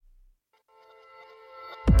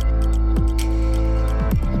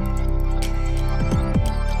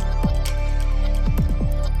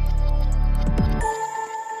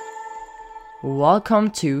Welcome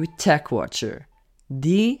to Tech Watcher.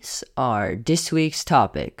 These are this week's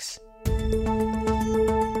topics.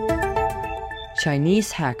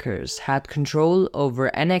 Chinese hackers had control over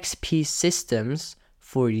NXP systems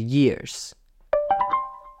for years.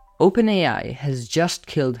 OpenAI has just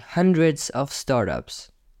killed hundreds of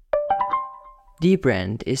startups.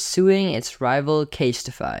 Dbrand is suing its rival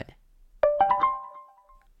CASETiFY.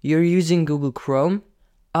 You're using Google Chrome?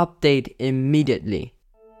 Update immediately.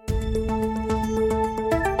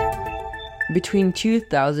 Between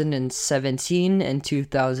 2017 and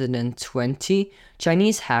 2020,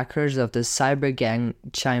 Chinese hackers of the cyber gang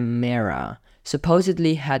Chimera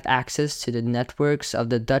supposedly had access to the networks of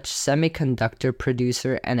the Dutch semiconductor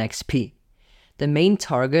producer NXP. The main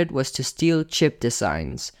target was to steal chip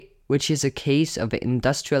designs, which is a case of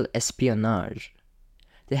industrial espionage.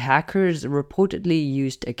 The hackers reportedly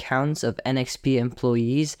used accounts of NXP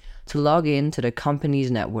employees to log in to the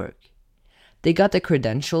company's network. They got the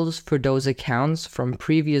credentials for those accounts from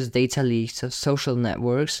previous data leaks of social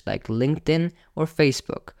networks like LinkedIn or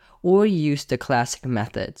Facebook, or used the classic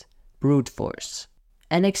method, brute force.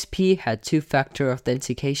 NXP had two-factor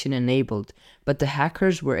authentication enabled, but the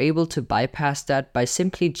hackers were able to bypass that by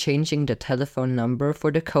simply changing the telephone number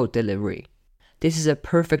for the code delivery. This is a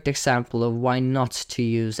perfect example of why not to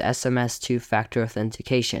use SMS two-factor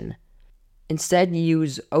authentication. Instead,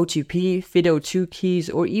 use OTP, FIDO2 keys,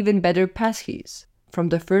 or even better, passkeys. From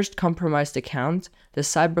the first compromised account, the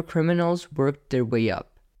cybercriminals worked their way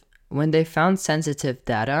up. When they found sensitive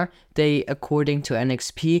data, they, according to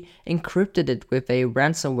NXP, encrypted it with a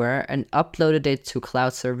ransomware and uploaded it to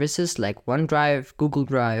cloud services like OneDrive, Google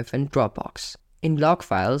Drive, and Dropbox. In log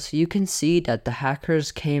files, you can see that the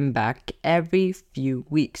hackers came back every few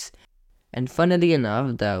weeks. And funnily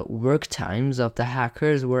enough, the work times of the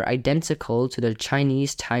hackers were identical to the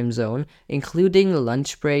Chinese time zone, including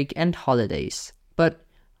lunch break and holidays. But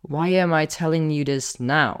why am I telling you this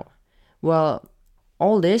now? Well,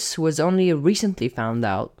 all this was only recently found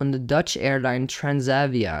out when the Dutch airline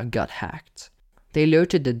Transavia got hacked. They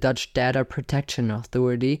alerted the Dutch Data Protection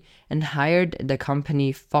Authority and hired the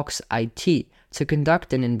company Fox IT to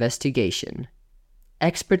conduct an investigation.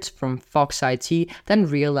 Experts from Fox IT then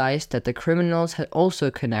realized that the criminals had also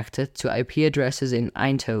connected to IP addresses in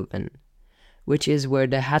Eindhoven, which is where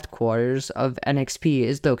the headquarters of NXP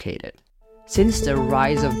is located. Since the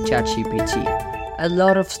rise of ChatGPT, a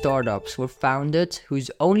lot of startups were founded whose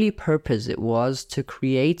only purpose it was to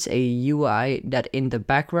create a UI that in the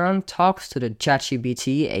background talks to the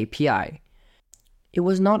ChatGPT API. It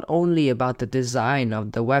was not only about the design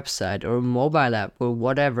of the website or mobile app or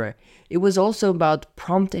whatever, it was also about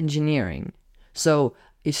prompt engineering. So,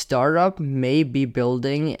 a startup may be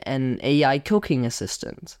building an AI cooking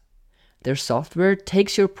assistant. Their software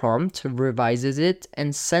takes your prompt, revises it,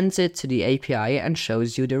 and sends it to the API and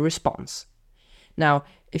shows you the response. Now,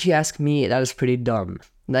 if you ask me, that is pretty dumb.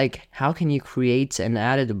 Like, how can you create an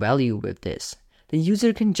added value with this? The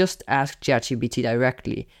user can just ask ChatGPT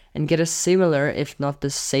directly and get a similar, if not the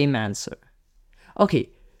same answer. Okay,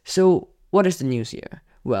 so what is the news here?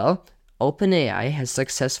 Well, OpenAI has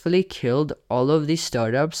successfully killed all of these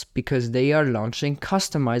startups because they are launching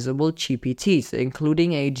customizable GPTs,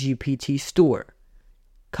 including a GPT store.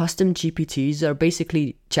 Custom GPTs are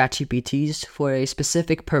basically ChatGPTs for a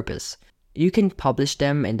specific purpose. You can publish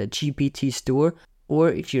them in the GPT store, or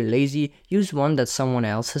if you're lazy, use one that someone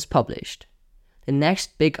else has published. The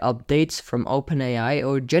next big updates from OpenAI,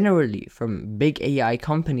 or generally from big AI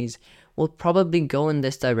companies, will probably go in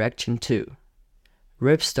this direction too.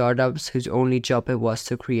 RIP startups whose only job it was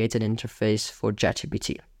to create an interface for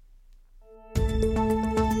ChatGPT.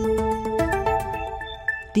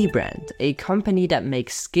 Dbrand, a company that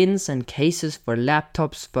makes skins and cases for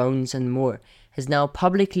laptops, phones, and more, has now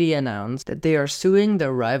publicly announced that they are suing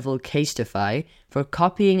their rival CASETiFY for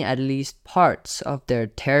copying at least parts of their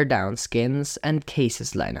teardown skins and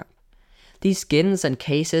cases lineup. These skins and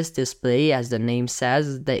cases display, as the name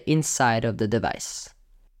says, the inside of the device.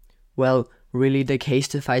 Well, really the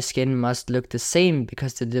CASETiFY skin must look the same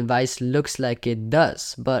because the device looks like it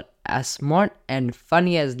does, but as smart and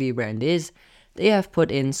funny as Dbrand is, they have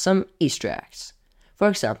put in some Easter eggs. For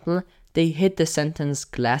example, they hid the sentence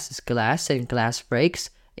 "glass is glass and glass breaks"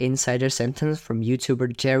 inside a sentence from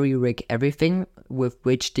YouTuber Jerry Rig Everything, with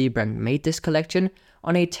which Dbrand made this collection,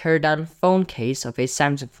 on a teardown phone case of a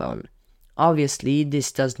Samsung phone. Obviously,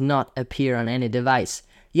 this does not appear on any device,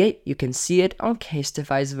 yet you can see it on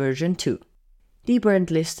CASETiFY's version too.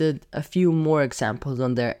 Dbrand listed a few more examples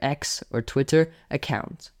on their X or Twitter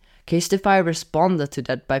account. CASETiFY responded to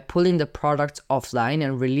that by pulling the product offline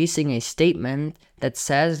and releasing a statement that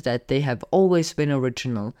says that they have always been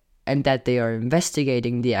original and that they are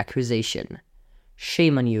investigating the accusation.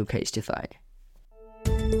 Shame on you, CASETiFY.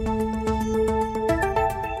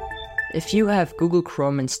 If you have Google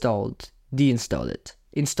Chrome installed, deinstall it.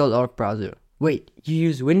 Install Arc browser. Wait, you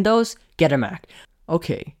use Windows? Get a Mac.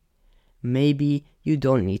 Okay, maybe you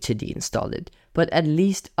don't need to deinstall it, but at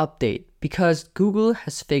least update, because Google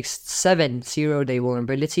has fixed 7 zero-day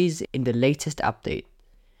vulnerabilities in the latest update.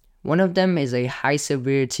 One of them is a high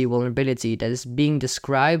severity vulnerability that is being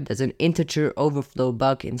described as an integer overflow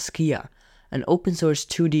bug in Skia, an open source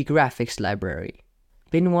 2D graphics library.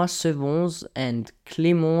 Benoît Sevons and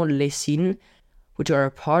Clément Lessine, which are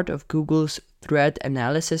a part of Google's Threat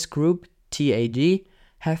Analysis Group, TAG,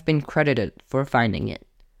 have been credited for finding it.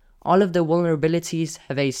 All of the vulnerabilities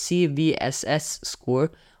have a CVSS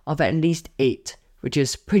score of at least 8, which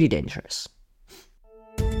is pretty dangerous.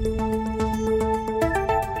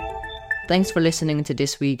 Thanks for listening to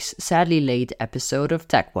this week's sadly late episode of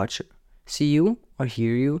Tech Watcher. See you or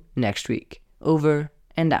hear you next week. Over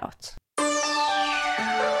and out.